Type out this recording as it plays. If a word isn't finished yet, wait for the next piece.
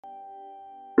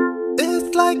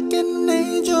It's like an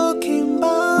angel came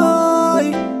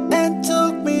by and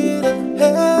took me to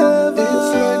heaven.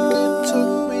 It's like it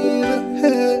took me to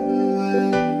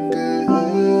heaven, girl.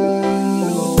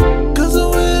 'Cause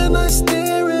when I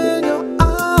stare in your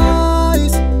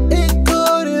eyes, it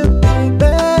couldn't be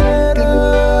better.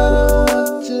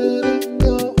 Want you to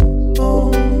go,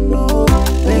 oh no.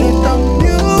 Let the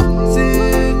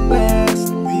music blast,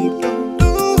 we can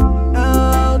do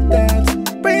our dance.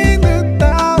 Bring the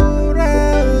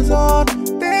thousands on,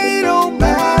 they don't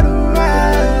matter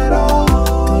at all.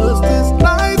 'Cause this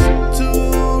life's too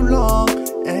long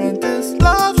and this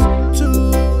love's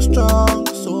too strong.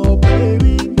 So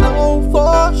baby, know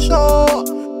for sure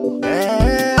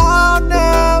that I'll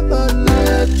never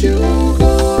let you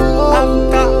go. I've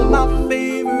got my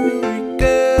favorite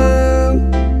girl,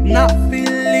 not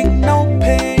feeling no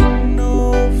pain, no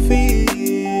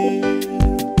fear.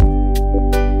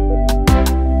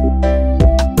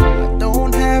 I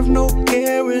don't have no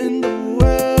care in the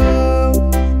world.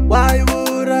 Why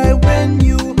would I when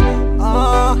you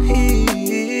are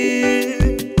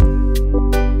here?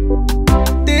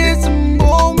 There's a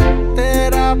moment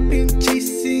that I've been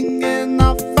chasing, and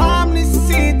I finally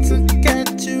see to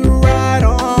get you right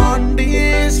on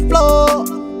this floor.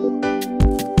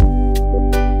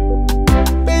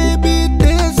 Baby,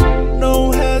 there's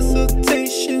no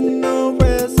hesitation, no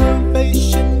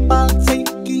reservation by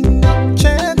taking a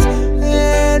chance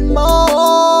and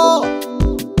more.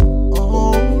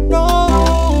 Oh no,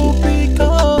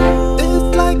 because it's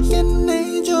like an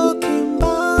angel came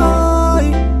by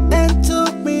and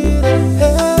took me to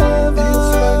heaven.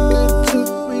 It's like it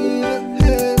took me to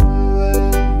heaven,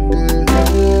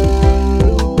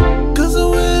 girl. 'Cause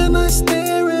when I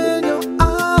stare in your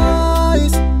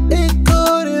eyes, it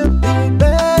couldn't be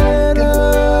better.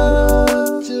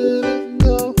 Want you to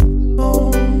go,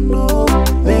 oh no.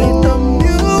 Let the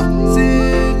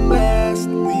music blast,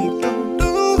 we can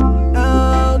do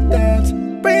our dance.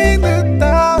 Bring the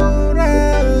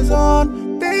thousands on,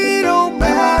 they don't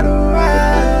matter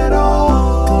at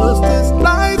all. 'Cause this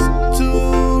life's too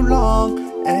long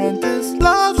and this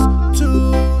love's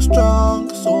too strong.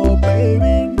 So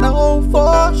baby, know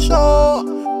for sure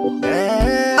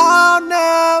that I'll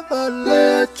never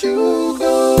let you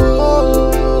go.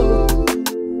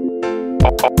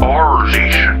 Pope.Rz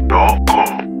should go.